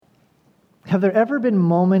Have there ever been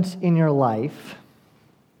moments in your life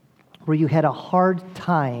where you had a hard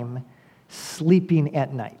time sleeping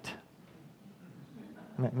at night?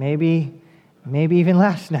 Maybe even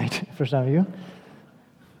last night for some of you.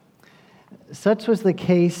 Such was the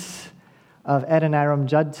case of Adoniram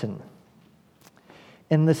Judson.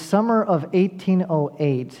 In the summer of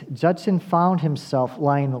 1808, Judson found himself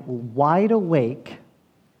lying wide awake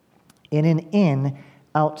in an inn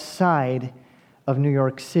outside of New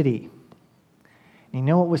York City. And you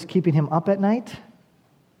know what was keeping him up at night?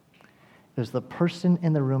 It was the person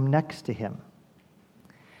in the room next to him.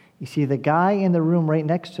 You see, the guy in the room right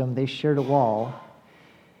next to him, they shared a wall.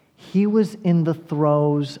 He was in the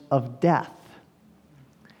throes of death.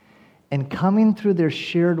 And coming through their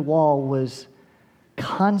shared wall was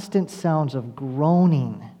constant sounds of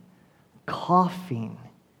groaning, coughing,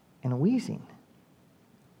 and wheezing.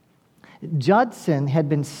 Judson had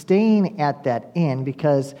been staying at that inn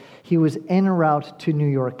because he was en route to New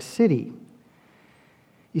York City.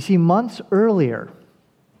 You see, months earlier,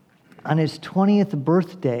 on his 20th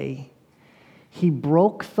birthday, he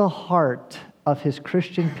broke the heart of his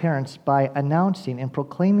Christian parents by announcing and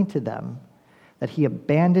proclaiming to them that he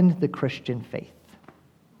abandoned the Christian faith.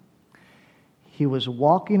 He was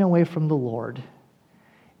walking away from the Lord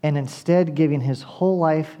and instead giving his whole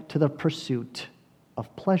life to the pursuit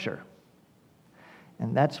of pleasure.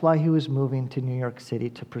 And that's why he was moving to New York City,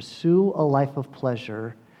 to pursue a life of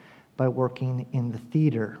pleasure by working in the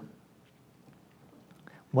theater.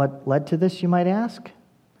 What led to this, you might ask?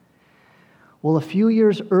 Well, a few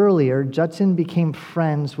years earlier, Judson became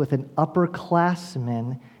friends with an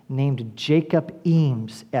upperclassman named Jacob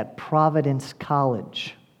Eames at Providence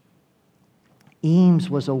College. Eames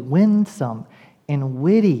was a winsome and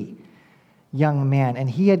witty young man, and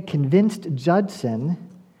he had convinced Judson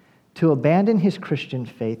to abandon his Christian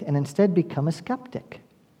faith and instead become a skeptic.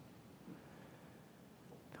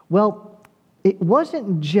 Well, it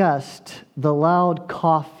wasn't just the loud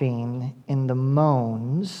coughing and the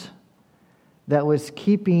moans that was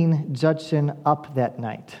keeping Judson up that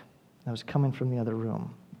night. That was coming from the other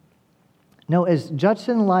room. No, as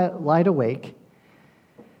Judson lied awake,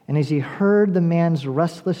 and as he heard the man's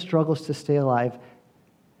restless struggles to stay alive,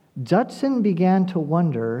 Judson began to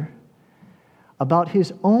wonder about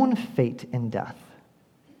his own fate in death.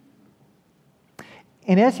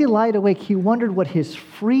 And as he lied awake, he wondered what his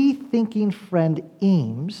free-thinking friend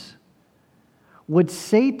Eames would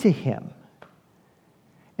say to him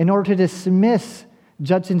in order to dismiss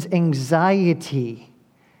Judson's anxiety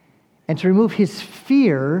and to remove his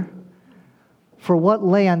fear for what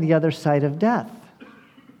lay on the other side of death.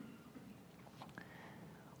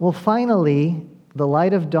 Well, finally, the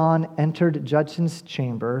light of dawn entered Judson's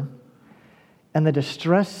chamber, and the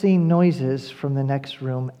distressing noises from the next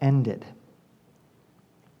room ended.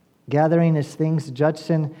 Gathering his things,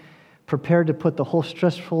 Judson prepared to put the whole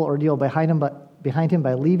stressful ordeal behind him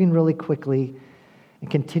by leaving really quickly and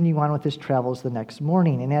continue on with his travels the next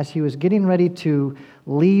morning. And as he was getting ready to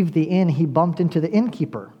leave the inn, he bumped into the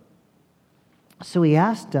innkeeper. So he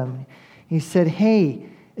asked him, he said, "Hey,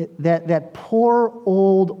 that poor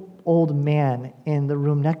old man in the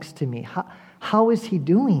room next to me, how is he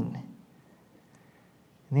doing?"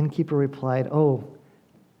 And the innkeeper replied,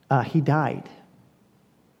 he died.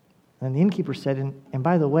 And the innkeeper said, and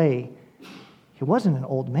by the way, he wasn't an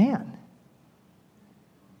old man.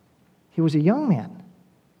 He was a young man,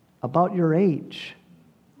 about your age.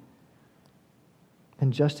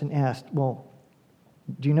 And Judson asked, "Well,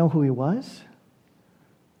 do you know who he was?"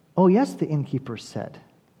 "Oh, yes," the innkeeper said.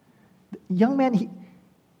 The young man,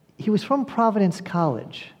 he was from Providence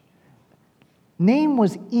College. Name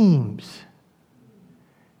was Eames.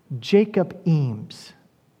 Jacob Eames.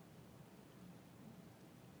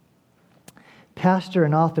 Pastor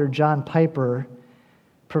and author John Piper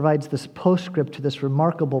provides this postscript to this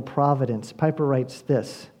remarkable providence. Piper writes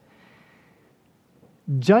this: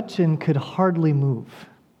 Judson could hardly move.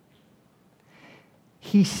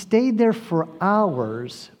 He stayed there for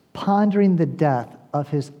hours pondering the death of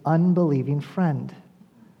his unbelieving friend.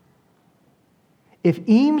 If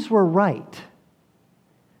Eames were right,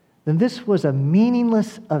 then this was a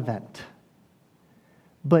meaningless event.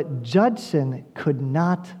 But Judson could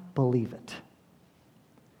not believe it.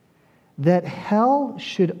 That hell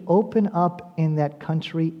should open up in that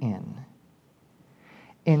country inn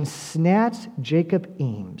and snatch Jacob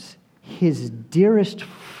Eames, his dearest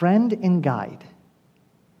friend and guide,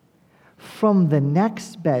 from the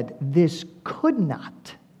next bed. This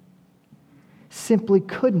simply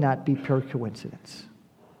could not be pure coincidence.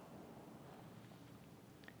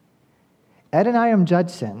 Adoniram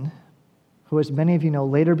Judson, who, as many of you know,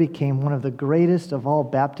 later became one of the greatest of all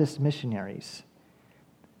Baptist missionaries,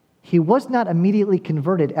 he was not immediately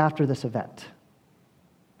converted after this event.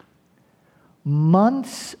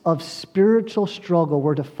 Months of spiritual struggle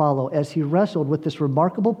were to follow as he wrestled with this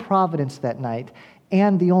remarkable providence that night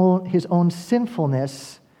and his own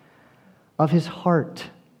sinfulness of his heart.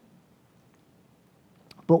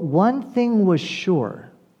 But one thing was sure,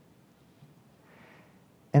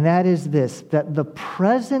 and that is this, that the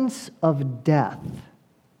presence of death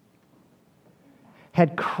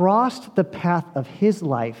had crossed the path of his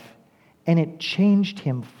life, and it changed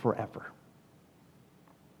him forever.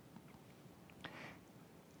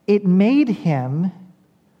 It made him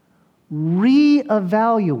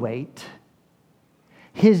reevaluate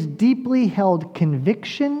his deeply held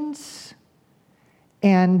convictions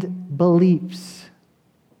and beliefs.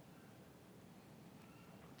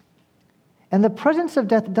 And the presence of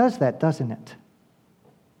death does that, doesn't it?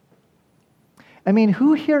 I mean,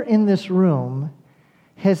 who here in this room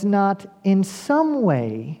has not in some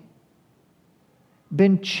way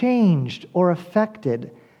been changed or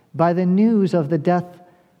affected by the news of the death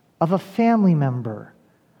of a family member,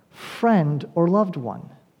 friend, or loved one?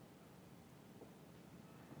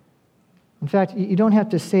 In fact, you don't have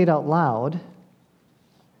to say it out loud,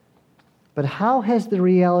 but how has the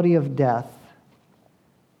reality of death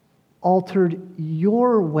altered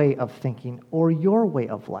your way of thinking or your way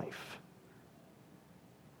of life?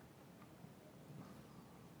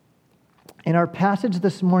 In our passage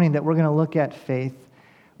this morning that we're going to look at, Faith,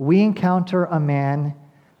 we encounter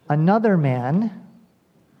another man,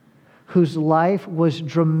 whose life was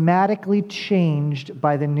dramatically changed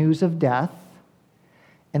by the news of death,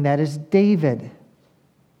 and that is David.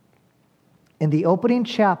 In the opening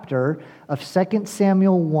chapter of 2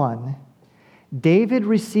 Samuel 1, David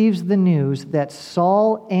receives the news that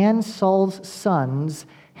Saul and Saul's sons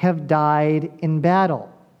have died in battle.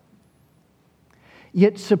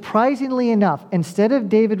 Yet, surprisingly enough, instead of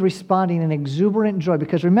David responding in exuberant joy,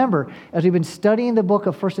 because remember, as we've been studying the book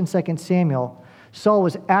of 1 and 2 Samuel, Saul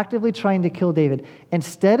was actively trying to kill David.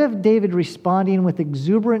 Instead of David responding with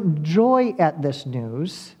exuberant joy at this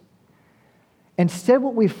news, instead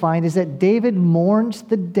what we find is that David mourns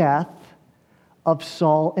the death of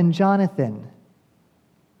Saul and Jonathan.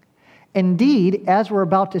 Indeed, as we're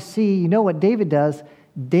about to see, you know what David does?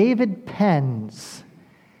 David pens.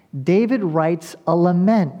 David writes a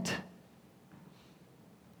lament.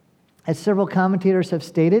 As several commentators have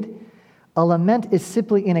stated, a lament is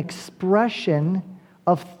simply an expression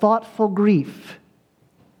of thoughtful grief.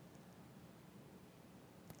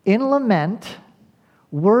 In lament,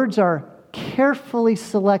 words are carefully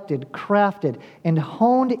selected, crafted, and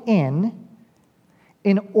honed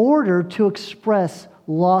in order to express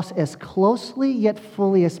loss as closely yet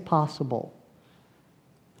fully as possible.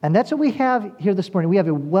 And that's what we have here this morning. We have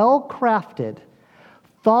a well-crafted,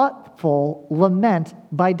 thoughtful lament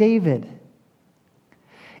by David.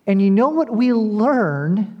 And you know what we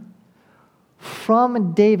learn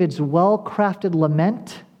from David's well-crafted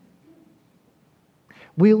lament?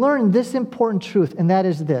 We learn this important truth, and that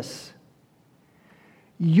is this: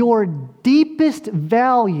 your deepest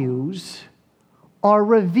values are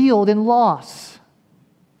revealed in loss.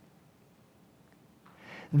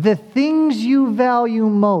 The things you value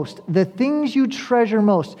most, the things you treasure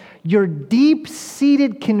most, your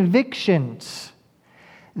deep-seated convictions,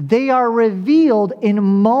 they are revealed in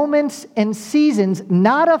moments and seasons,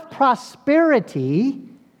 not of prosperity,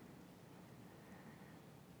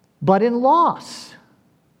 but in loss.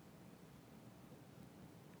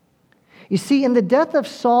 You see, in the death of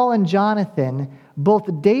Saul and Jonathan,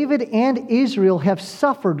 both David and Israel have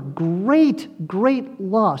suffered great, great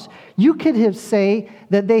loss. You could say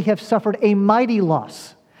that they have suffered a mighty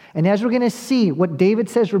loss. And as we're going to see, what David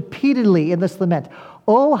says repeatedly in this lament,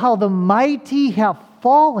 "Oh, how the mighty have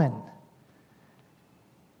fallen."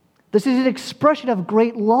 This is an expression of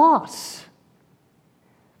great loss.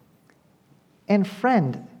 And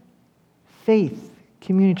friend, Faith,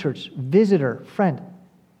 Community Church, visitor, friend,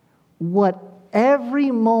 what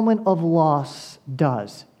every moment of loss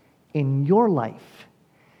does in your life,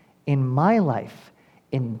 in my life,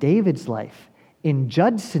 in David's life, in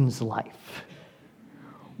Judson's life,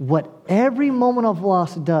 what every moment of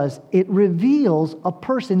loss does, it reveals a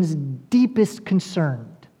person's deepest concern.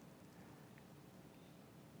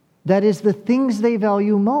 That is, the things they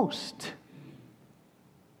value most.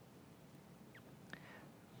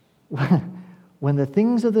 When the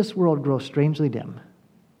things of this world grow strangely dim,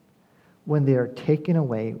 when they are taken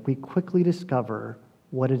away, we quickly discover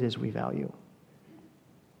what it is we value.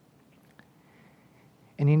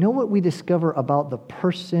 And you know what we discover about the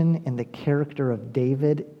person and the character of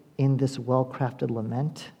David in this well-crafted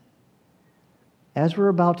lament? As we're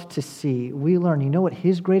about to see, we learn, you know what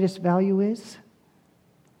his greatest value is?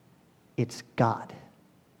 It's God.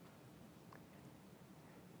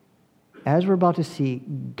 As we're about to see,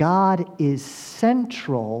 God is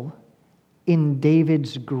central in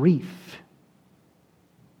David's grief.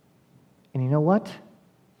 And you know what?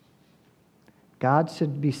 God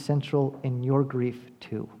should be central in your grief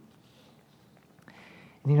too.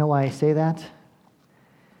 And you know why I say that?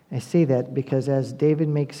 I say that because as David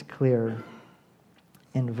makes clear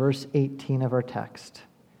in verse 18 of our text,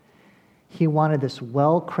 he wanted this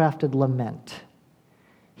well-crafted lament.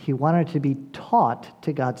 He wanted to be taught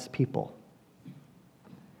to God's people.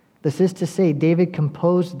 This is to say, David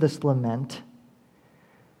composed this lament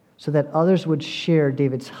so that others would share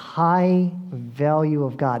David's high value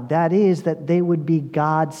of God. That is, that they would be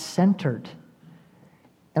God-centered.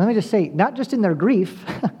 And let me just say, not just in their grief,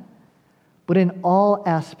 but in all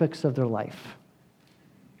aspects of their life.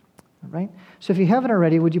 All right? So if you haven't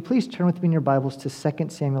already, would you please turn with me in your Bibles to 2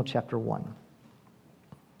 Samuel chapter 1.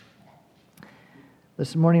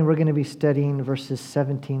 This morning we're going to be studying verses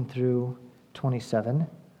 17 through 27.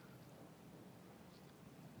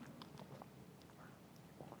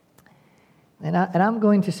 And I'm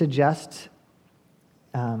going to suggest,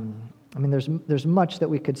 there's much that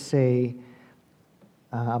we could say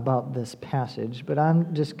about this passage, but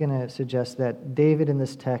I'm just going to suggest that David in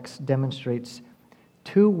this text demonstrates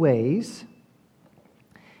two ways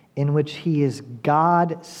in which he is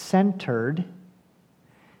God-centered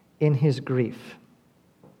in his grief.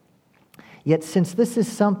 Yet since this is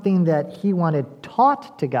something that he wanted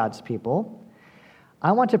taught to God's people,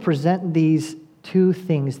 I want to present these two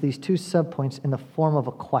things, these two subpoints, in the form of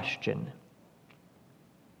a question.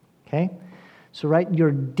 Okay? So, right, your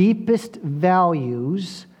deepest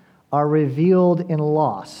values are revealed in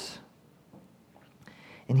loss.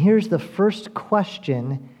 And here's the first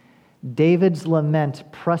question David's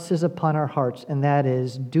lament presses upon our hearts, and that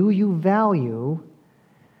is, do you value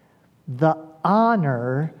the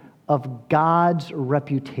honor of God's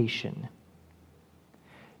reputation?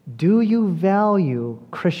 Do you value,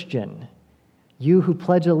 Christian, you who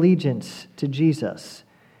pledge allegiance to Jesus,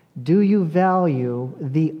 do you value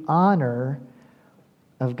the honor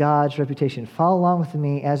of God's reputation? Follow along with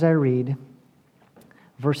me as I read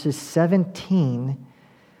verses 17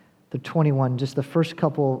 to 21, just the first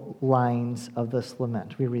couple lines of this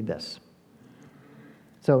lament. We read this.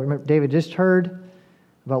 So remember, David just heard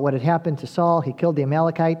about what had happened to Saul. He killed the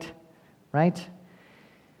Amalekite, right?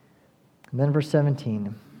 And then verse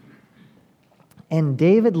 17. And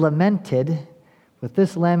David lamented with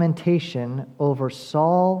this lamentation over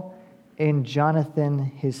Saul and Jonathan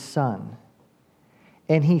his son.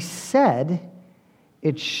 And he said,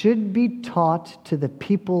 it should be taught to the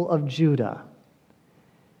people of Judah.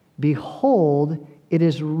 Behold, it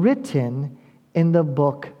is written in the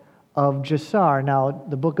book of Jasar. Now,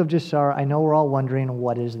 the book of Jasar, I know we're all wondering,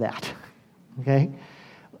 what is that? Okay?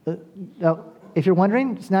 Now, if you're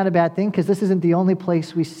wondering, it's not a bad thing, because this isn't the only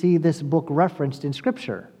place we see this book referenced in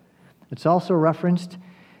Scripture. It's also referenced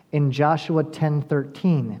in Joshua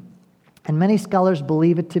 10:13. And many scholars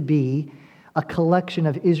believe it to be a collection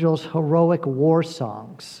of Israel's heroic war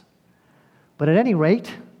songs. But at any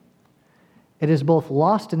rate, it is both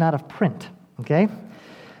lost and out of print, okay?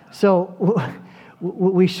 So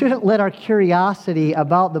we shouldn't let our curiosity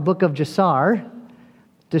about the book of Jasar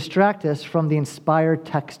distract us from the inspired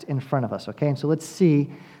text in front of us, okay? And so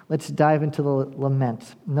let's dive into the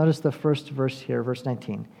lament. Notice the first verse here, verse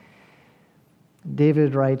 19.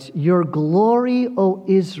 David writes, your glory, O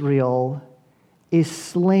Israel, is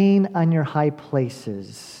slain on your high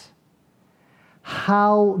places.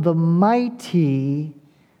 How the mighty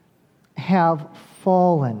have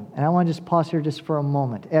fallen. And I want to just pause here just for a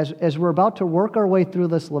moment. As we're about to work our way through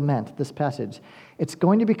this lament, this passage, it's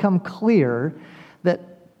going to become clear that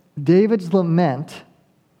David's lament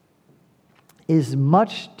is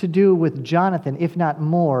much to do with Jonathan, if not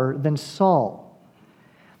more, than Saul.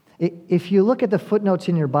 If you look at the footnotes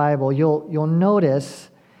in your Bible, you'll notice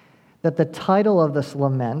that the title of this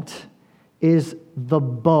lament is the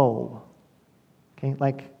bow, okay,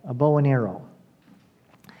 like a bow and arrow.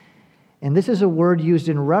 And this is a word used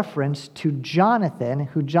in reference to Jonathan,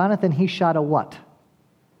 he shot a what?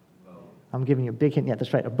 Bow. I'm giving you a big hint. Yeah,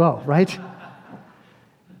 that's right, a bow, right?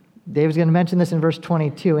 David's going to mention this in verse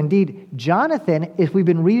 22. Indeed, Jonathan, if we've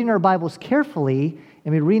been reading our Bibles carefully,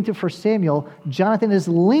 and we're reading through 1 Samuel, Jonathan is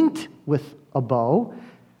linked with a bow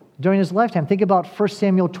during his lifetime. Think about 1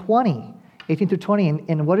 Samuel 20, 18 through 20.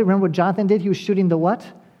 And remember what Jonathan did? He was shooting the what?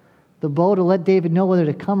 The bow to let David know whether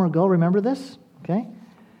to come or go. Remember this? Okay?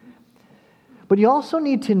 But you also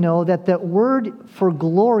need to know that that word for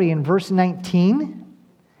glory in verse 19,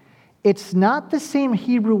 it's not the same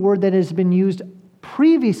Hebrew word that has been used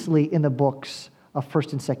previously in the books of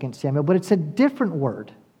 1st and 2nd Samuel, but it's a different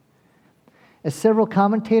word. As several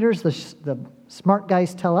commentators, the smart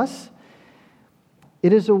guys tell us,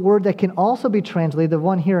 it is a word that can also be translated, the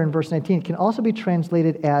one here in verse 19, can also be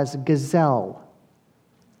translated as gazelle.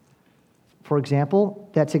 For example,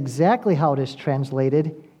 that's exactly how it is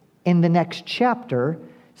translated in the next chapter,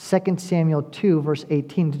 2 Samuel 2, verse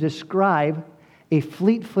 18, to describe a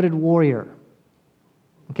fleet-footed warrior.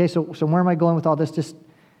 Okay, so where am I going with all this? Just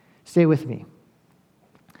stay with me.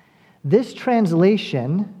 This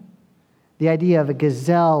translation, the idea of a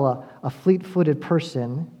gazelle, a fleet-footed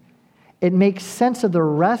person, it makes sense of the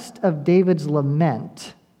rest of David's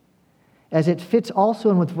lament, as it fits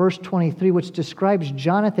also in with verse 23, which describes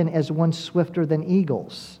Jonathan as one swifter than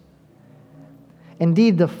eagles.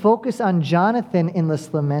 Indeed, the focus on Jonathan in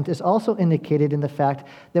this lament is also indicated in the fact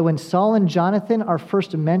that when Saul and Jonathan are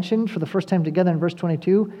first mentioned for the first time together in verse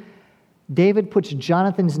 22, David puts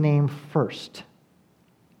Jonathan's name first.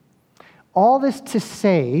 All this to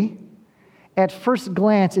say, at first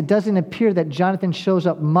glance, it doesn't appear that Jonathan shows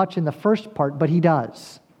up much in the first part, but he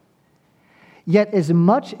does. Yet, as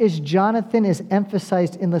much as Jonathan is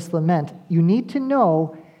emphasized in this lament, you need to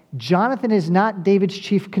know Jonathan is not David's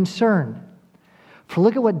chief concern. For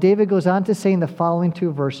look at what David goes on to say in the following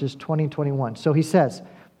two verses, 20 and 21. So he says,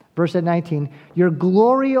 verse 19, "Your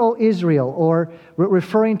glory, O Israel," or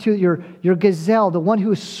referring to your gazelle, the one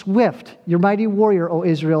who is swift, your mighty warrior, O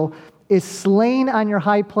Israel, is slain on your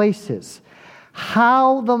high places.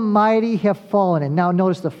 How the mighty have fallen. And now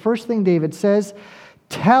notice the first thing David says,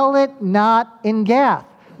 tell it not in Gath.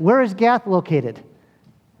 Where is Gath located?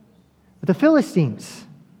 With the Philistines.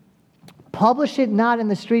 Publish it not in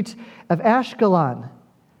the streets of Ashkelon,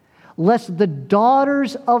 lest the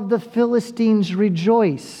daughters of the Philistines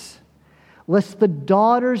rejoice, lest the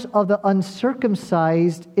daughters of the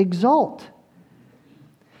uncircumcised exult.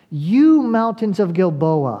 You mountains of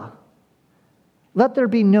Gilboa, let there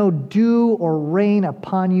be no dew or rain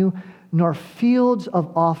upon you, nor fields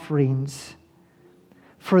of offerings.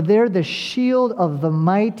 For there the shield of the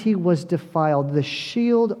mighty was defiled, the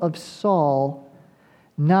shield of Saul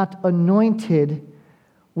not anointed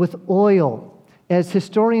with oil. As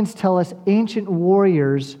historians tell us, ancient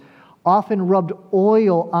warriors often rubbed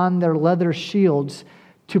oil on their leather shields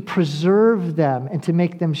to preserve them and to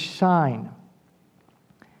make them shine.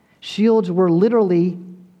 Shields were literally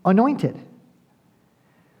anointed.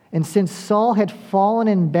 And since Saul had fallen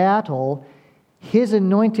in battle, his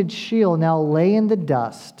anointed shield now lay in the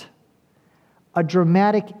dust, a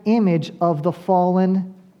dramatic image of the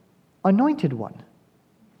fallen anointed one.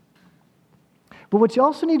 But what you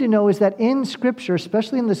also need to know is that in Scripture,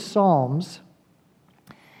 especially in the Psalms,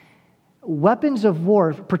 weapons of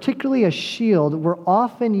war, particularly a shield, were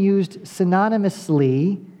often used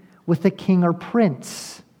synonymously with the king or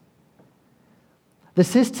prince.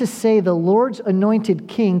 This is to say, the Lord's anointed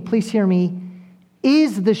king, please hear me,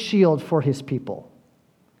 is the shield for his people.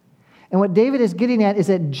 And what David is getting at is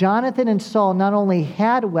that Jonathan and Saul not only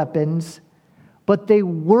had weapons, but they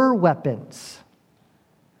were weapons.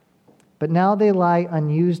 But now they lie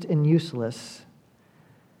unused and useless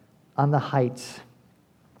on the heights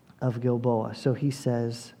of Gilboa. So he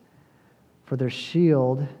says, for there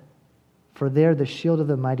the shield of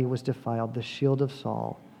the mighty was defiled, the shield of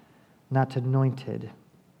Saul, not anointed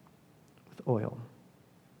with oil.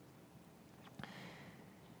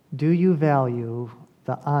 Do you value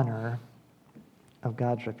the honor of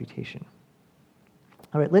God's reputation?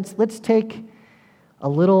 All right, let's take a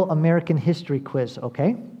little American history quiz,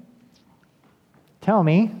 okay? Tell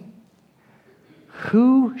me,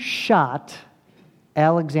 who shot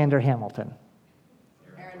Alexander Hamilton?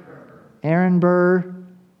 Aaron Burr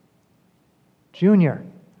Jr.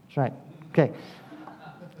 That's right. Okay.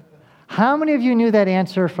 How many of you knew that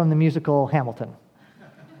answer from the musical Hamilton?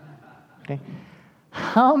 Okay.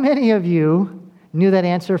 How many of you knew that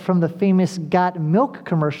answer from the famous Got Milk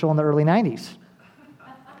commercial in the early 90s?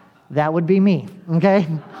 That would be me, okay?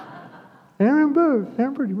 Aaron Burr,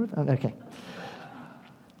 okay.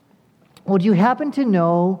 Well, do you happen to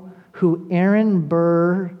know who Aaron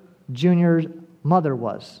Burr Jr.'s mother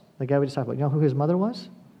was? The guy we just talked about. You know who his mother was?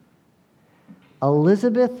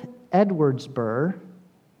 Elizabeth Edwards Burr,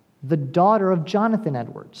 the daughter of Jonathan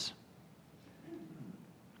Edwards.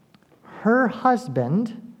 Her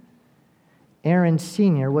husband, Aaron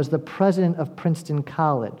Sr., was the president of Princeton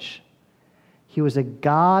College. He was a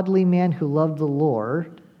godly man who loved the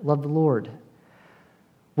Lord.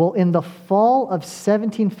 Well, in the fall of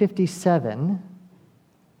 1757,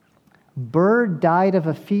 Burr died of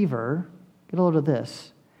a fever, get a load of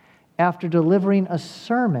this, after delivering a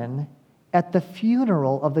sermon at the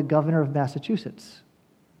funeral of the governor of Massachusetts.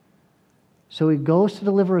 So he goes to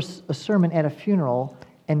deliver a sermon at a funeral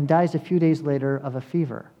and dies a few days later of a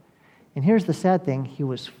fever. And here's the sad thing, he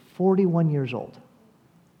was 41 years old.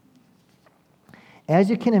 As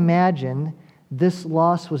you can imagine, this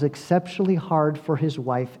loss was exceptionally hard for his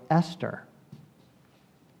wife, Esther.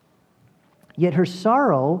 Yet her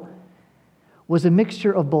sorrow was a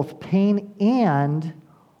mixture of both pain and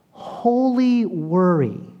holy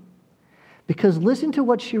worry. Because listen to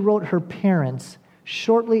what she wrote her parents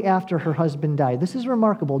shortly after her husband died. This is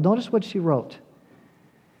remarkable. Notice what she wrote.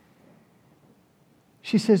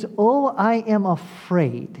 She says, "Oh, I am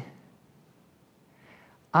afraid.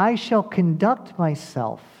 I shall conduct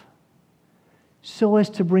myself so as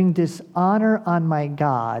to bring dishonor on my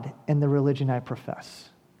God and the religion I profess.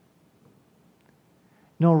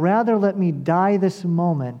 No, rather let me die this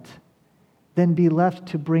moment than be left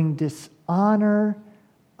to bring dishonor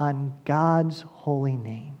on God's holy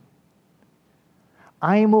name.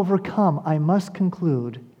 I am overcome, I must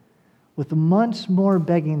conclude, with months more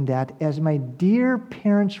begging that, as my dear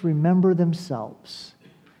parents remember themselves,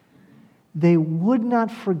 they would not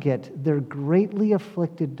forget their greatly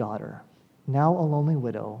afflicted daughter, now a lonely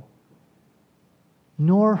widow,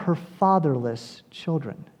 nor her fatherless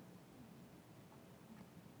children."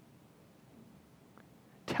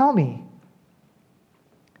 Tell me,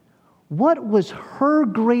 what was her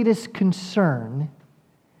greatest concern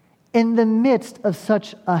in the midst of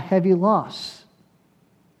such a heavy loss?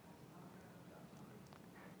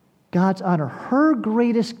 God's honor. Her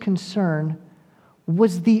greatest concern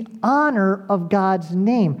was the honor of God's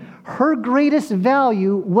name. Her greatest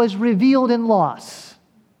value was revealed in loss.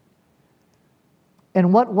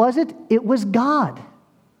 And what was it? It was God.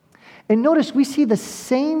 And notice we see the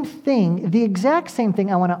same thing, the exact same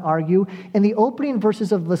thing, I want to argue, in the opening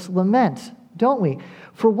verses of this lament, don't we?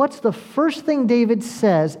 For what's the first thing David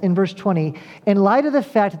says in verse 20, in light of the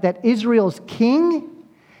fact that Israel's king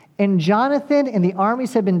and Jonathan and the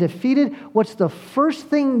armies have been defeated, what's the first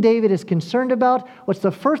thing David is concerned about? What's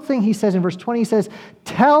the first thing he says in verse 20? He says,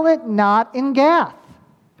 "Tell it not in Gath."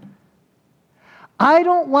 I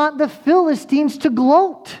don't want the Philistines to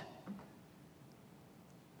gloat.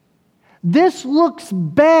 This looks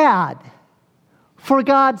bad for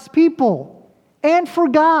God's people and for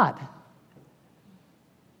God.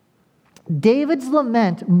 David's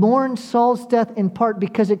lament mourns Saul's death in part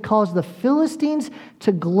because it caused the Philistines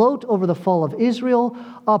to gloat over the fall of Israel,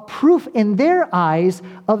 a proof in their eyes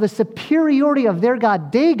of the superiority of their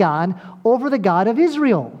god Dagon over the God of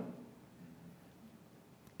Israel.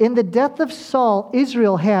 In the death of Saul,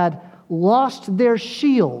 Israel had lost their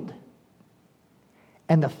shield,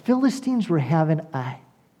 and the Philistines were having a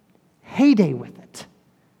heyday with it.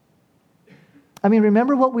 I mean,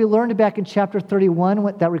 remember what we learned back in chapter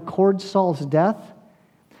 31 that records Saul's death?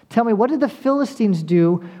 Tell me, what did the Philistines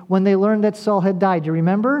do when they learned that Saul had died? Do you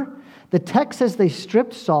remember? The text says they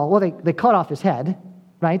stripped Saul. Well, they cut off his head,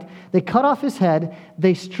 right? They cut off his head.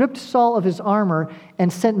 They stripped Saul of his armor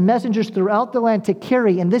and sent messengers throughout the land to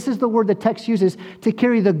carry, and this is the word the text uses, to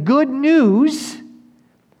carry the good news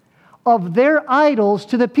of their idols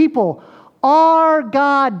to the people. Our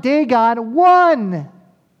God, Dagon, won.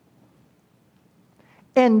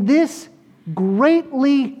 And this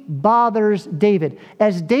greatly bothers David.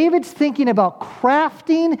 As David's thinking about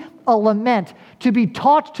crafting a lament to be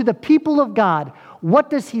taught to the people of God, what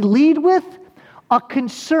does he lead with? A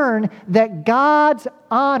concern that God's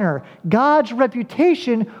honor, God's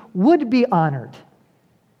reputation would be honored.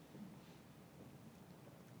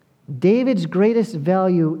 David's greatest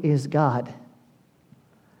value is God.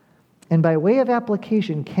 And by way of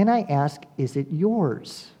application, can I ask, is it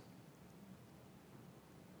yours?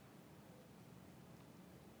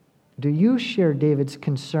 Do you share David's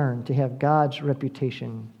concern to have God's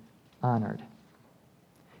reputation honored?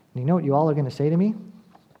 And you know what you all are going to say to me?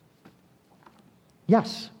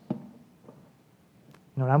 Yes. You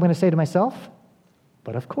know what I'm going to say to myself?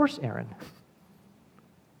 But of course, Aaron.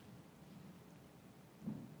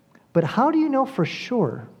 But how do you know for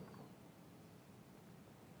sure?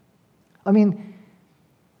 I mean,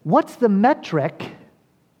 what's the metric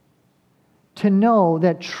to know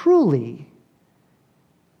that truly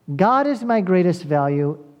God is my greatest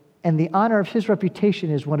value and the honor of His reputation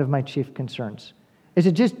is one of my chief concerns? Is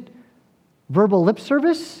it just verbal lip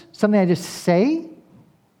service? Something I just say?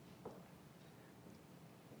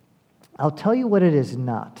 I'll tell you what it is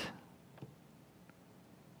not.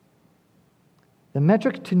 The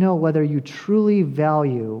metric to know whether you truly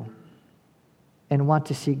value and want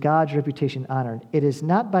to see God's reputation honored, it is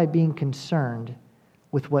not by being concerned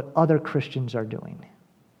with what other Christians are doing.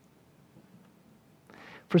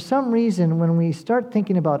 For some reason, when we start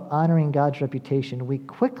thinking about honoring God's reputation, we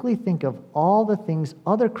quickly think of all the things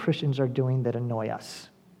other Christians are doing that annoy us.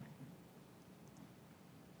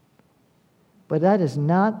 But that is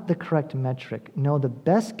not the correct metric. No, the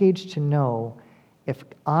best gauge to know if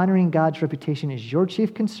honoring God's reputation is your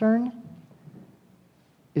chief concern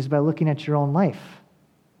is by looking at your own life.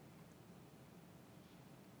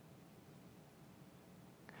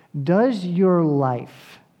 Does your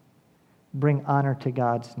life bring honor to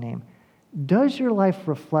God's name? Does your life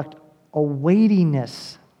reflect a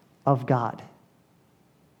weightiness of God?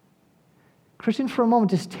 Christians, for a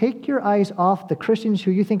moment, just take your eyes off the Christians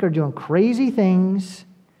who you think are doing crazy things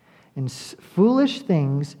and foolish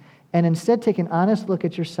things, and instead take an honest look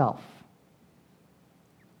at yourself.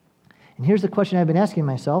 And here's the question I've been asking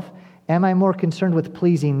myself: am I more concerned with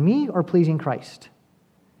pleasing me or pleasing Christ?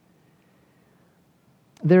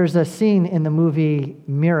 There's a scene in the movie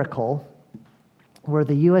Miracle where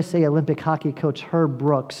the USA Olympic hockey coach Herb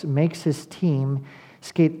Brooks makes his team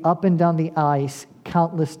skate up and down the ice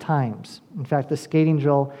countless times. In fact, the skating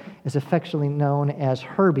drill is affectionately known as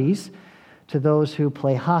Herbies to those who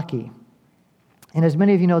play hockey. And as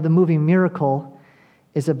many of you know, the movie Miracle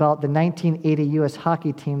is about the 1980 U.S.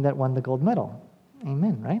 hockey team that won the gold medal.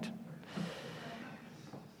 Amen, right?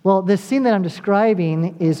 Well, this scene that I'm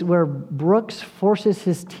describing is where Brooks forces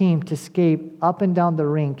his team to skate up and down the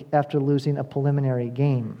rink after losing a preliminary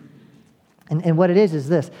game. And what it is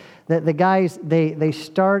this: that the guys, they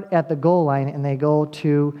start at the goal line and they go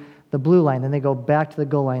to the blue line, then they go back to the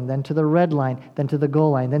goal line, then to the red line, then to the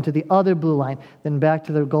goal line, then to the other blue line, then back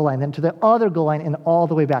to the goal line, then to the other goal line, and all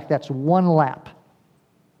the way back. That's one lap.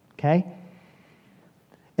 Okay?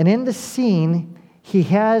 And in the scene, he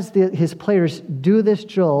has his players do this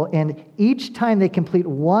drill, and each time they complete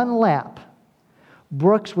one lap,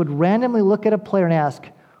 Brooks would randomly look at a player and ask,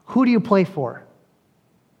 "Who do you play for?"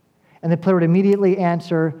 And the player would immediately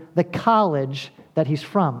answer the college that he's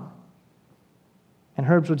from. And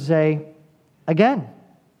Herbs would say, "Again."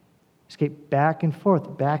 Skate back and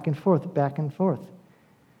forth, back and forth, back and forth.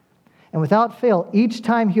 And without fail, each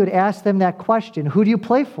time he would ask them that question, "Who do you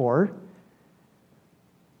play for?"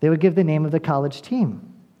 they would give the name of the college team.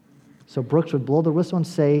 So Brooks would blow the whistle and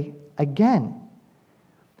say, "Again."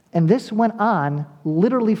 And this went on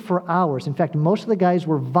literally for hours. In fact, most of the guys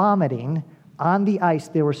were vomiting on the ice.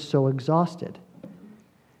 They were so exhausted.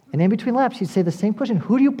 And in between laps, he'd say the same question: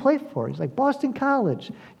 "Who do you play for?" He's like, "Boston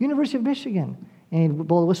College, University of Michigan." And he'd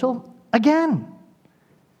blow the whistle, "Again."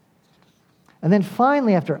 And then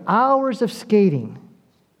finally, after hours of skating,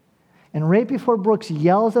 and right before Brooks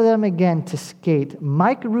yells at them again to skate,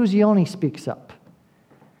 Mike Ruzioni speaks up.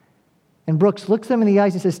 And Brooks looks them in the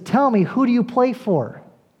eyes and says, "Tell me, who do you play for?"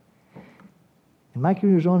 And Mike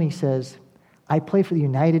Ruzioni says, "I play for the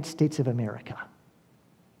United States of America."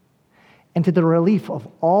 And to the relief of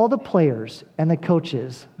all the players and the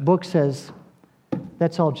coaches, Brooks says,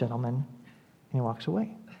 "That's all, gentlemen," and he walks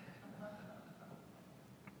away.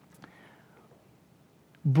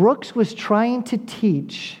 Brooks was trying to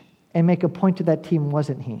teach and make a point to that team,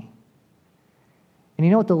 wasn't he? And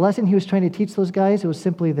you know what the lesson he was trying to teach those guys? It was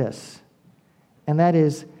simply this, and that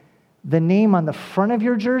is, the name on the front of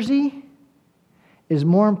your jersey is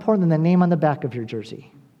more important than the name on the back of your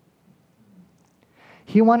jersey.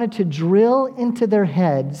 He wanted to drill into their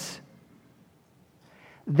heads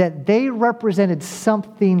that they represented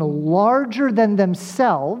something larger than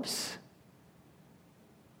themselves,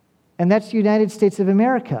 and that's the United States of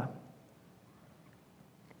America.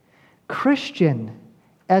 Christian,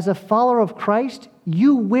 as a follower of Christ,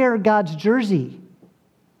 you wear God's jersey.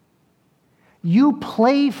 You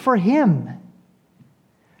play for Him.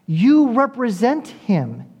 You represent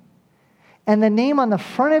Him. And the name on the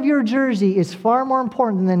front of your jersey is far more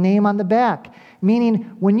important than the name on the back. Meaning,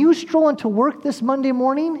 when you stroll into work this Monday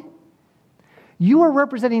morning, you are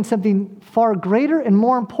representing something far greater and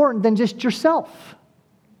more important than just yourself.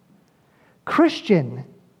 Christian,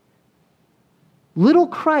 little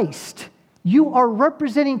Christ, you are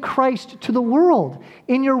representing Christ to the world,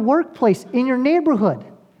 in your workplace, in your neighborhood,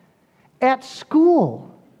 at school.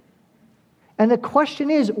 And the question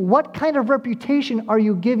is, what kind of reputation are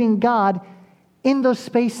you giving God in those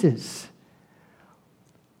spaces?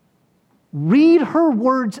 Read her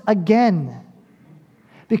words again.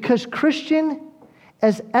 Because Christian,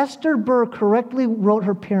 as Esther Burr correctly wrote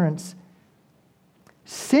her parents,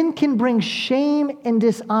 sin can bring shame and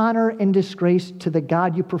dishonor and disgrace to the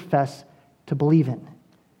God you profess to believe in.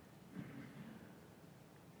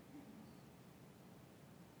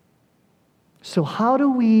 So how do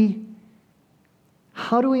we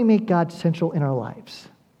make God central in our lives?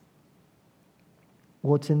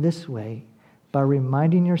 Well, it's in this way, by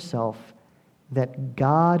reminding yourself that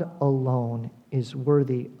God alone is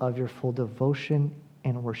worthy of your full devotion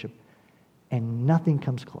and worship, and nothing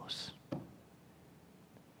comes close.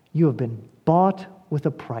 You have been bought with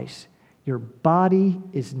a price. Your body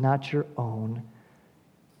is not your own.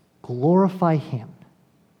 Glorify Him.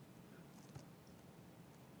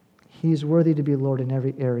 He is worthy to be Lord in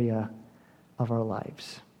every area of our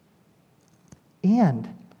lives. And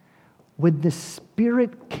when the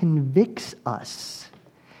Spirit convicts us,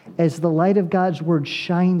 as the light of God's Word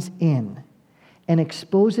shines in and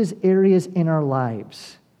exposes areas in our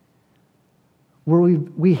lives where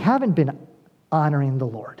we haven't been honoring the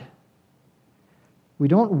Lord. We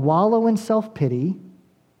don't wallow in self-pity,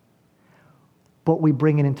 but we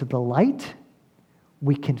bring it into the light,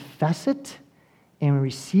 we confess it, and we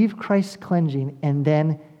receive Christ's cleansing, and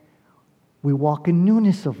then we walk in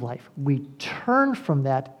newness of life. We turn from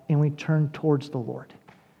that and we turn towards the Lord.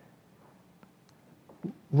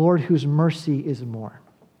 Lord, whose mercy is more.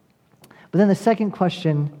 But then the second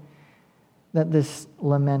question that this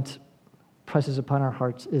lament presses upon our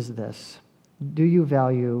hearts is this: do you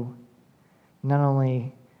value not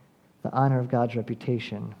only the honor of God's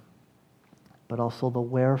reputation, but also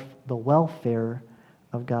the welfare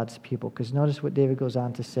of God's people? Because notice what David goes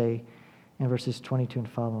on to say in verses 22 and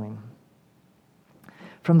following.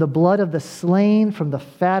 From the blood of the slain, from the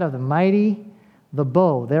fat of the mighty, the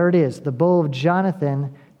bow, there it is, the bow of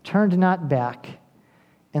Jonathan turned not back,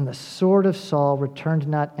 and the sword of Saul returned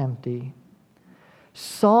not empty.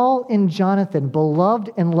 Saul and Jonathan,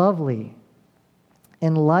 beloved and lovely,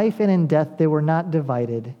 in life and in death they were not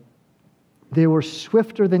divided. They were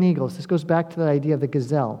swifter than eagles. This goes back to the idea of the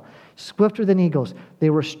gazelle. Swifter than eagles. They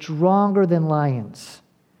were stronger than lions.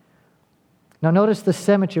 Now notice the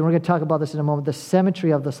symmetry. We're going to talk about this in a moment. The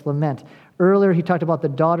symmetry of this lament. Earlier he talked about the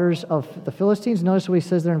daughters of the Philistines. Notice what he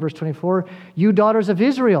says there in verse 24. You daughters of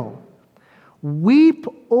Israel, weep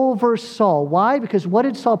over Saul. Why? Because what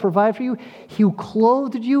did Saul provide for you? He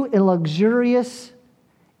clothed you in luxuriously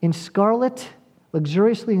in scarlet,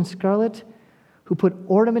 who put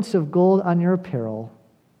ornaments of gold on your apparel.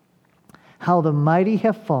 How the mighty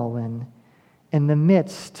have fallen in the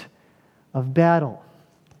midst of battle.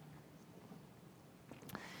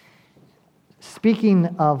 Speaking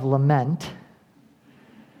of lament,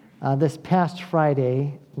 this past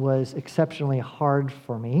Friday was exceptionally hard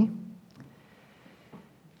for me.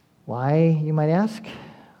 Why, you might ask?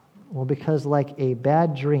 Well, because like a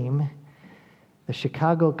bad dream, the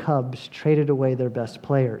Chicago Cubs traded away their best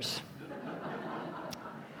players.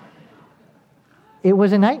 It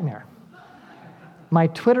was a nightmare. My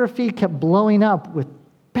Twitter feed kept blowing up with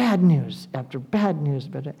bad news after bad news.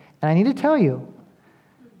 And I need to tell you,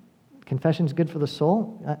 confession's good for the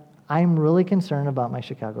soul. I'm really concerned about my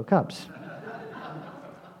Chicago Cubs.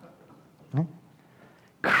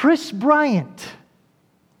 Chris Bryant,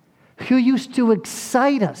 who used to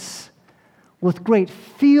excite us with great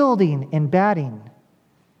fielding and batting,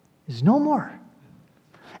 is no more.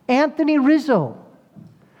 Anthony Rizzo,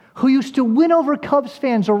 who used to win over Cubs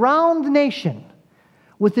fans around the nation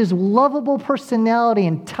with his lovable personality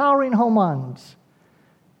and towering home runs,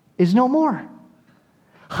 is no more.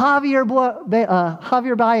 Javier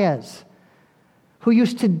Baez, who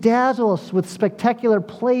used to dazzle us with spectacular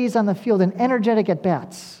plays on the field and energetic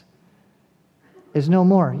at-bats, is no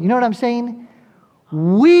more. You know what I'm saying?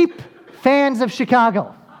 Weep, fans of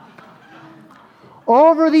Chicago,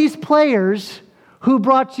 over these players who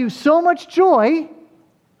brought you so much joy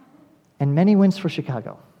and many wins for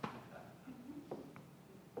Chicago.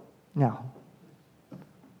 Now,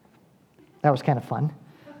 that was kind of fun.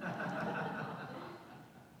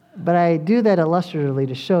 But I do that illustratively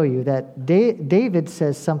to show you that David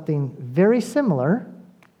says something very similar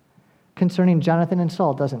concerning Jonathan and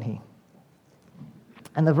Saul, doesn't he?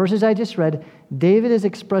 And the verses I just read, David is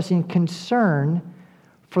expressing concern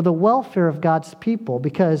for the welfare of God's people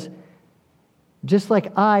because just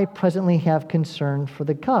like I presently have concern for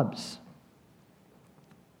the Cubs.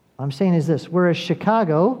 What I'm saying is this: whereas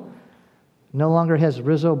Chicago no longer has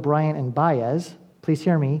Rizzo, Bryant, and Baez, please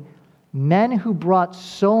hear me, men who brought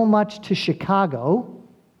so much to Chicago,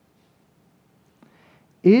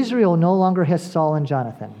 Israel no longer has Saul and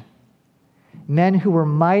Jonathan, men who were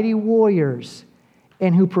mighty warriors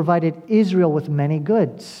and who provided Israel with many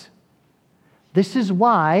goods. This is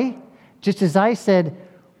why, just as I said,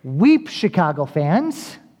 weep, Chicago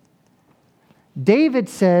fans, David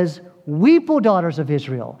says, weep, O daughters of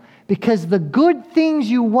Israel, because the good things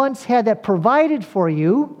you once had that provided for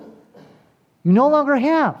you, you no longer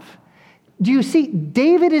have. Do you see?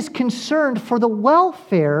 David is concerned for the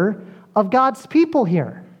welfare of God's people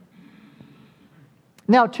here.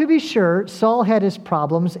 Now, to be sure, Saul had his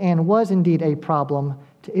problems and was indeed a problem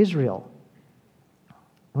to Israel.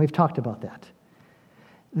 And we've talked about that.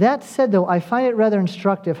 That said, though, I find it rather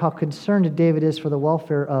instructive how concerned David is for the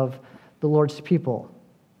welfare of the Lord's people.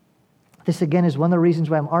 This, again, is one of the reasons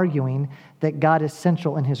why I'm arguing that God is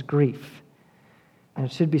central in his grief. And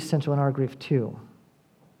it should be central in our grief, too.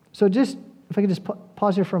 So just, if I could just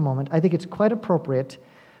pause here for a moment, I think it's quite appropriate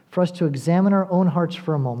for us to examine our own hearts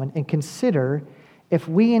for a moment and consider if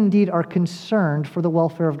we indeed are concerned for the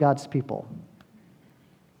welfare of God's people.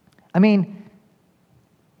 I mean,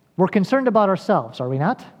 we're concerned about ourselves, are we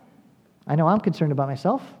not? I know I'm concerned about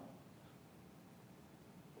myself.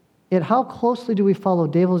 Yet how closely do we follow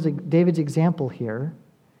David's example here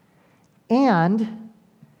and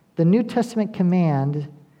the New Testament command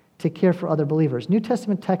to care for other believers? New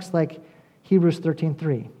Testament texts like Hebrews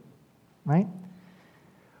 13:3, right?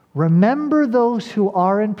 Remember those who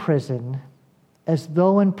are in prison as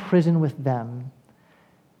though in prison with them,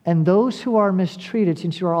 and those who are mistreated,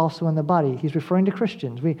 since you are also in the body. He's referring to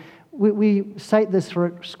Christians. We cite this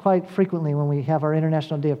quite frequently when we have our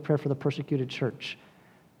International Day of Prayer for the Persecuted Church.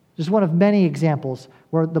 This is one of many examples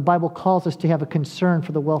where the Bible calls us to have a concern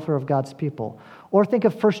for the welfare of God's people. Or think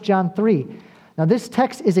of 1 John 3. Now, this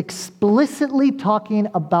text is explicitly talking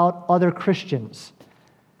about other Christians,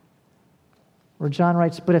 where John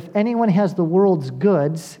writes, "But if anyone has the world's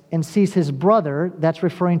goods and sees his brother," that's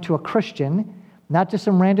referring to a Christian, not just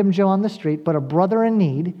some random Joe on the street, but a brother in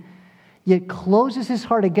need, "yet closes his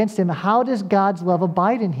heart against him, how does God's love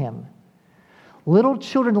abide in him? Little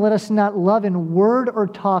children, let us not love in word or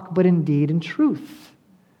talk, but in deed and truth."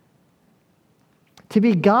 To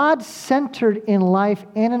be God-centered in life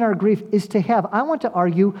and in our grief is to have, I want to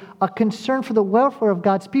argue, a concern for the welfare of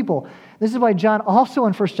God's people. This is why John also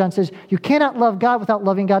in 1 John says, you cannot love God without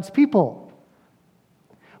loving God's people.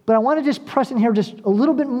 But I want to just press in here just a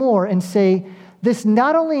little bit more and say, this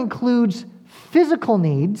not only includes physical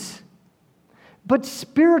needs, but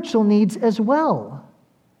spiritual needs as well.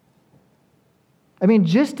 I mean,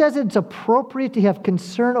 just as it's appropriate to have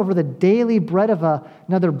concern over the daily bread of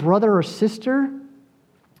another brother or sister,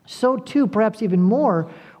 so too, perhaps even more,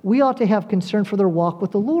 we ought to have concern for their walk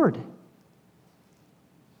with the Lord.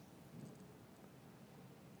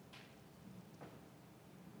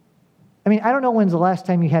 I mean, I don't know when's the last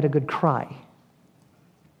time you had a good cry.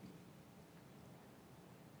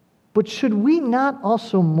 But should we not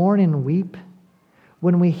also mourn and weep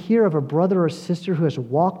when we hear of a brother or sister who has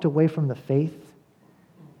walked away from the faith,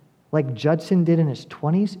 like Judson did in his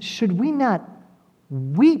 20s? Should we not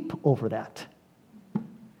weep over that?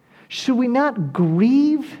 Should we not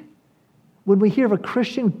grieve when we hear of a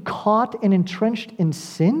Christian caught and entrenched in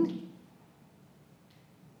sin?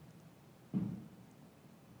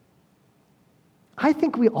 I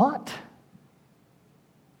think we ought.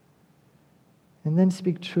 And then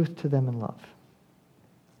speak truth to them in love.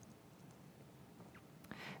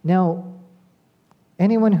 Now,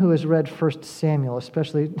 anyone who has read 1 Samuel,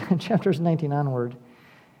 especially chapters 19 onward,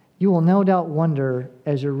 you will no doubt wonder,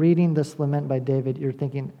 as you're reading this lament by David, you're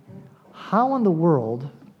thinking, how in the world,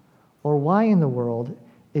 or why in the world,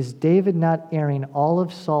 is David not airing all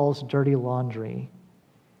of Saul's dirty laundry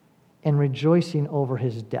and rejoicing over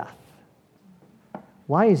his death?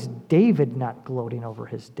 Why is David not gloating over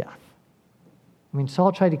his death? I mean,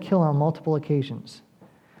 Saul tried to kill him on multiple occasions.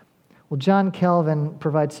 Well, John Calvin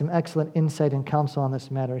provides some excellent insight and counsel on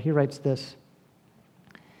this matter. He writes this.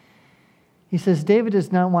 He says, David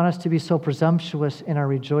does not want us to be so presumptuous in our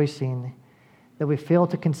rejoicing that we fail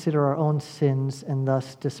to consider our own sins and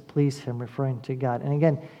thus displease him, referring to God. And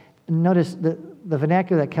again, notice the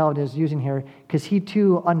vernacular that Calvin is using here, because he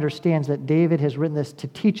too understands that David has written this to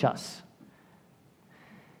teach us.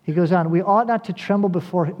 He goes on, we ought to tremble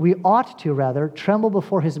before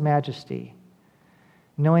his majesty,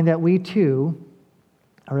 knowing that we too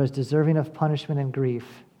are as deserving of punishment and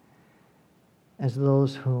grief as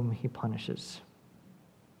those whom he punishes.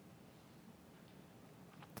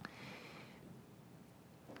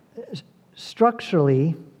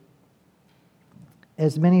 Structurally,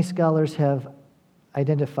 as many scholars have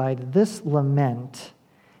identified, this lament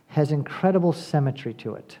has incredible symmetry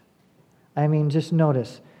to it. I mean, just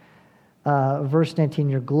notice, verse 19,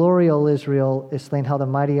 your glory, O Israel, is slain, how the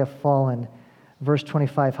mighty have fallen. Verse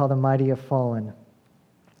 25, how the mighty have fallen.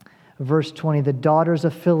 Verse 20, the daughters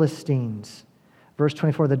of Philistines. Verse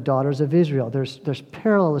 24, the daughters of Israel. There's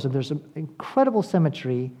parallelism, there's incredible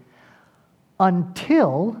symmetry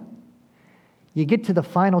until you get to the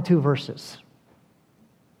final two verses.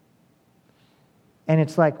 And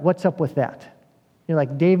it's like, what's up with that? You're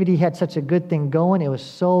like, David, he had such a good thing going. It was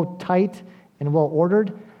so tight and well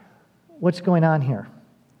ordered. What's going on here?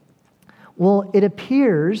 Well, it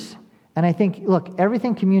appears, and I think, look,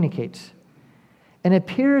 everything communicates. And it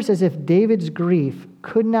appears as if David's grief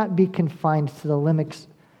could not be confined to the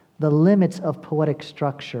limits of poetic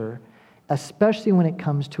structure, especially when it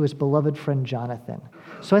comes to his beloved friend Jonathan.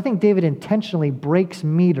 So I think David intentionally breaks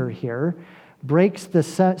meter here, breaks the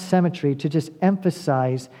symmetry to just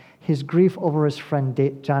emphasize his grief over his friend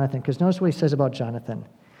Jonathan. Because notice what he says about Jonathan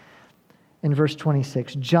in verse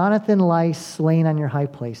 26. Jonathan lies slain on your high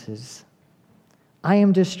places. I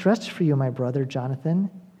am distressed for you, my brother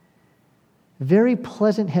Jonathan. Very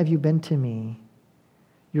pleasant have you been to me.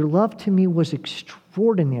 Your love to me was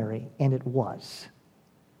extraordinary, and it was,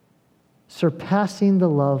 surpassing the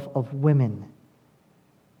love of women.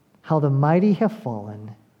 How the mighty have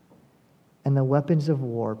fallen, and the weapons of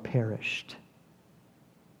war perished.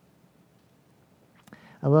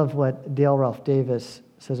 I love what Dale Ralph Davis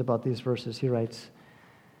says about these verses. He writes,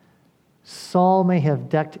 Saul may have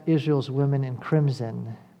decked Israel's women in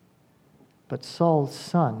crimson, but Saul's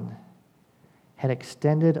son had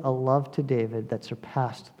extended a love to David that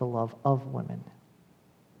surpassed the love of women.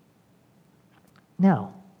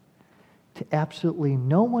 Now, to absolutely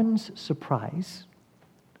no one's surprise,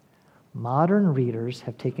 modern readers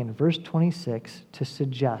have taken verse 26 to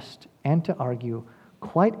suggest and to argue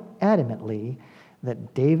quite adamantly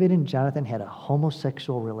that David and Jonathan had a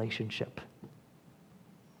homosexual relationship.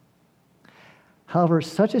 However,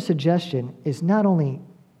 such a suggestion is not only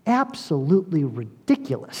absolutely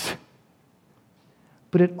ridiculous,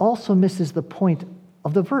 but it also misses the point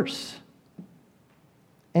of the verse.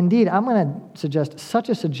 Indeed, I'm going to suggest such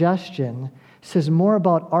a suggestion says more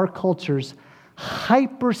about our culture's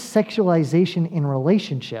hypersexualization in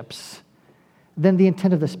relationships than the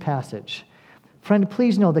intent of this passage. Friend,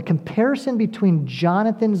 please know the comparison between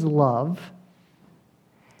Jonathan's love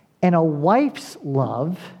and a wife's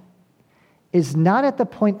love is not at the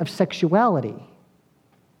point of sexuality,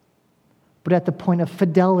 but at the point of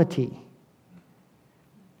fidelity.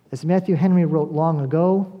 As Matthew Henry wrote long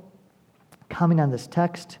ago, commenting on this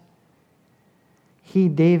text, he,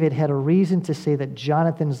 David, had a reason to say that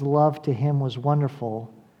Jonathan's love to him was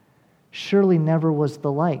wonderful. Surely never was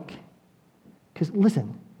the like. Because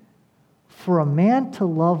listen, for a man to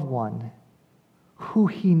love one who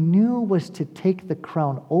he knew was to take the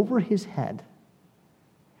crown over his head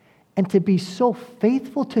and to be so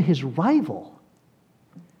faithful to his rival,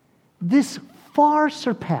 this far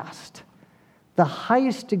surpassed the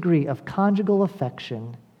highest degree of conjugal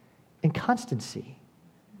affection and constancy.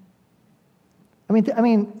 I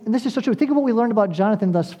mean, this is so true. Think of what we learned about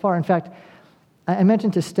Jonathan thus far. In fact, I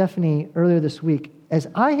mentioned to Stephanie earlier this week, as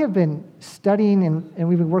I have been studying and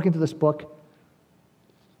we've been working through this book,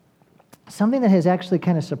 something that has actually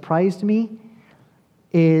kind of surprised me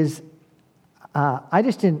is, I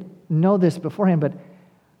just didn't know this beforehand, but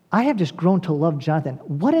I have just grown to love Jonathan.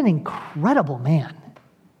 What an incredible man.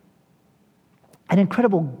 An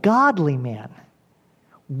incredible godly man.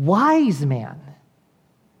 Wise man.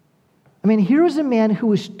 I mean, here is a man who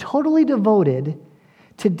was totally devoted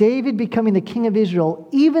to David becoming the king of Israel,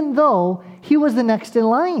 even though he was the next in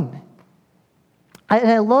line.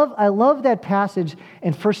 I love that passage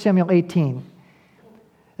in 1 Samuel 18.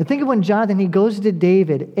 And think of when Jonathan, he goes to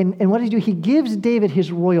David, and what does he do? He gives David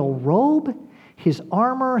his royal robe, his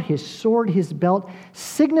armor, his sword, his belt,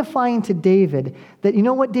 signifying to David that, you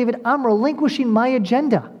know what, David, I'm relinquishing my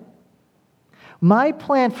agenda. My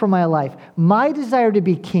plan for my life, my desire to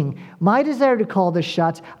be king, my desire to call the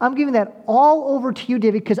shots, I'm giving that all over to you,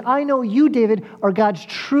 David, because I know you, David, are God's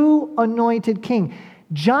true anointed king.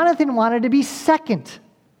 Jonathan wanted to be second.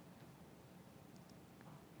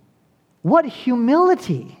 What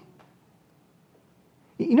humility.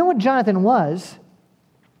 You know what Jonathan was?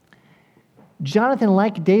 Jonathan,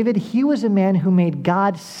 like David, he was a man who made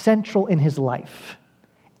God central in his life.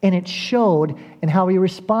 And it showed in how he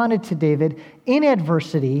responded to David in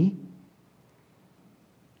adversity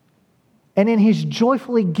and in his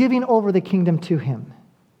joyfully giving over the kingdom to him.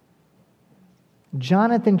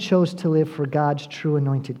 Jonathan chose to live for God's true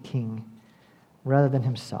anointed king rather than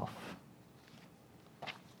himself.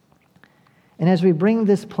 And as we bring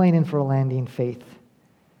this plane in for a landing, Faith,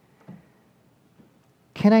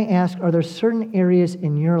 can I ask, are there certain areas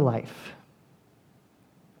in your life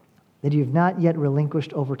that you've not yet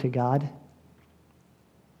relinquished over to God?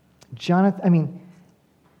 Jonathan,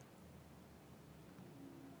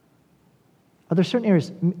 are there certain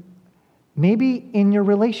areas, maybe in your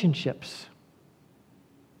relationships,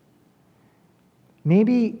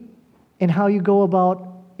 maybe in how you go about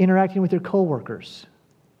interacting with your coworkers,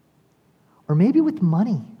 or maybe with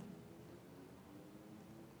money.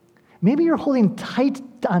 Maybe you're holding tight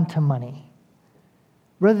onto money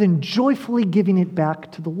rather than joyfully giving it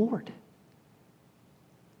back to the Lord.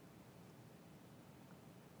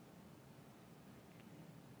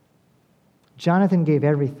 Jonathan gave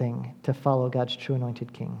everything to follow God's true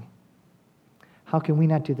anointed king. How can we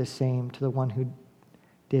not do the same to the one who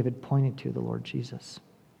David pointed to, the Lord Jesus?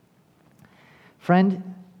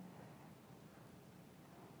 Friend,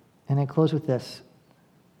 and I close with this.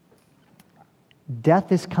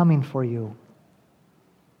 Death is coming for you.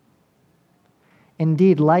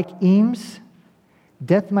 Indeed, like Eames,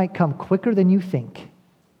 death might come quicker than you think.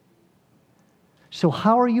 So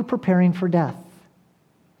how are you preparing for death?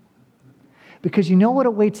 Because you know what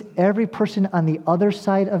awaits every person on the other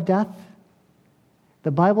side of death?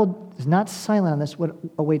 The Bible is not silent on this. What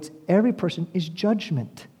awaits every person is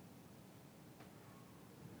judgment.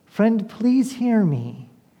 Friend, please hear me.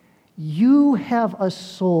 You have a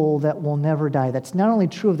soul that will never die. That's not only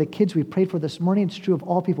true of the kids we prayed for this morning, it's true of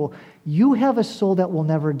all people. You have a soul that will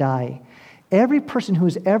never die. Every person who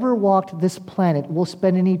has ever walked this planet will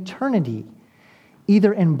spend an eternity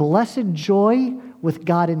either in blessed joy with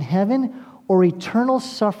God in heaven or eternal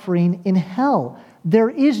suffering in hell. There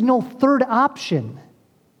is no third option.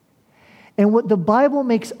 And what the Bible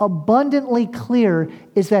makes abundantly clear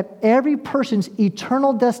is that every person's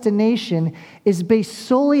eternal destination is based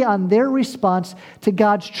solely on their response to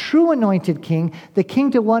God's true anointed king, the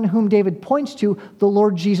king to one whom David points to, the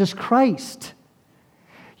Lord Jesus Christ.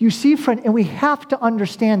 You see, friend, and we have to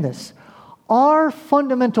understand this. Our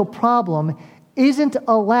fundamental problem isn't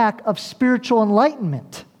a lack of spiritual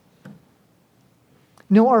enlightenment.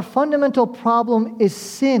 No, our fundamental problem is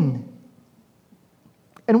sin.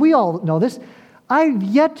 And we all know this. I've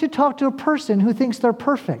yet to talk to a person who thinks they're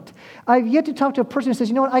perfect. I've yet to talk to a person who says,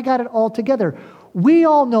 you know what, I got it all together. We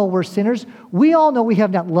all know we're sinners. We all know we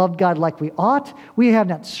have not loved God like we ought. We have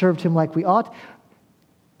not served Him like we ought.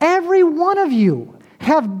 Every one of you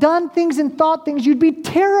have done things and thought things you'd be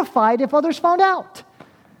terrified if others found out.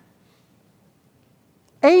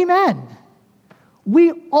 Amen.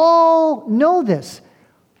 We all know this.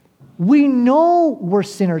 We know we're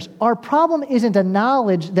sinners. Our problem isn't a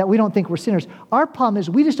knowledge that we don't think we're sinners. Our problem is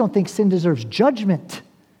we just don't think sin deserves judgment.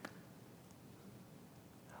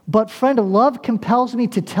 But friend, love compels me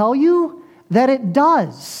to tell you that it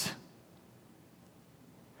does.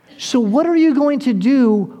 So what are you going to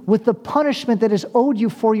do with the punishment that is owed you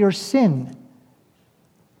for your sin?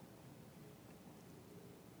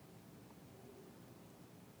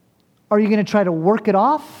 Are you going to try to work it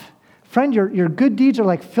off? Friend, your good deeds are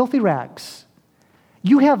like filthy rags.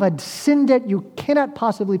 You have a sin debt you cannot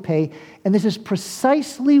possibly pay, and this is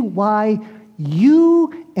precisely why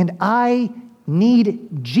you and I need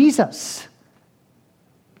Jesus.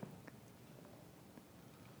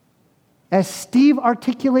 As Steve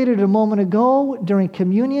articulated a moment ago during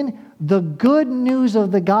communion, the good news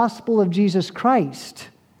of the gospel of Jesus Christ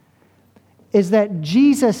is that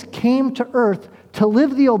Jesus came to earth to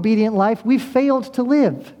live the obedient life we failed to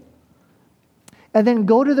live, and then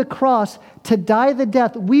go to the cross to die the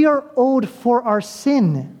death we are owed for our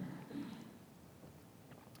sin,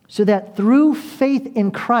 so that through faith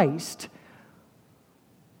in Christ,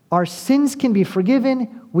 our sins can be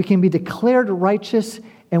forgiven, we can be declared righteous,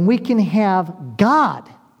 and we can have God.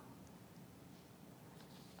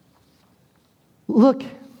 Look,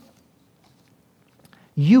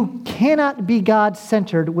 you cannot be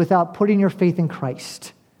God-centered without putting your faith in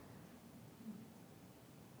Christ.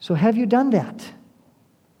 So have you done that?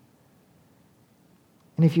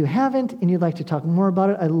 And if you haven't and you'd like to talk more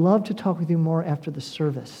about it, I'd love to talk with you more after the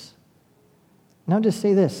service. And I'll just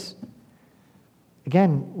say this.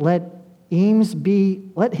 Again, let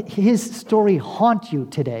his story haunt you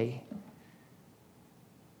today.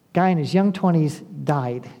 Guy in his young 20s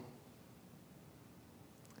died.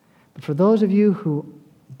 But for those of you who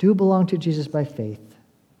do belong to Jesus by faith,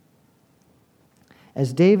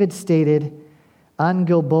 as David stated, on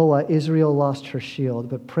Gilboa, Israel lost her shield.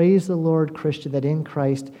 But praise the Lord, Christian, that in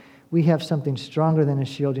Christ we have something stronger than a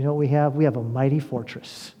shield. You know what we have? We have a mighty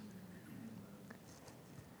fortress.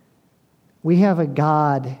 We have a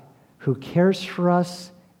God who cares for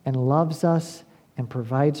us and loves us and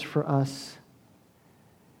provides for us.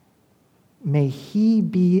 May He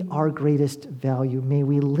be our greatest value. May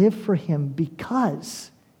we live for Him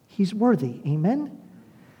because He's worthy. Amen?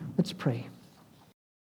 Let's pray.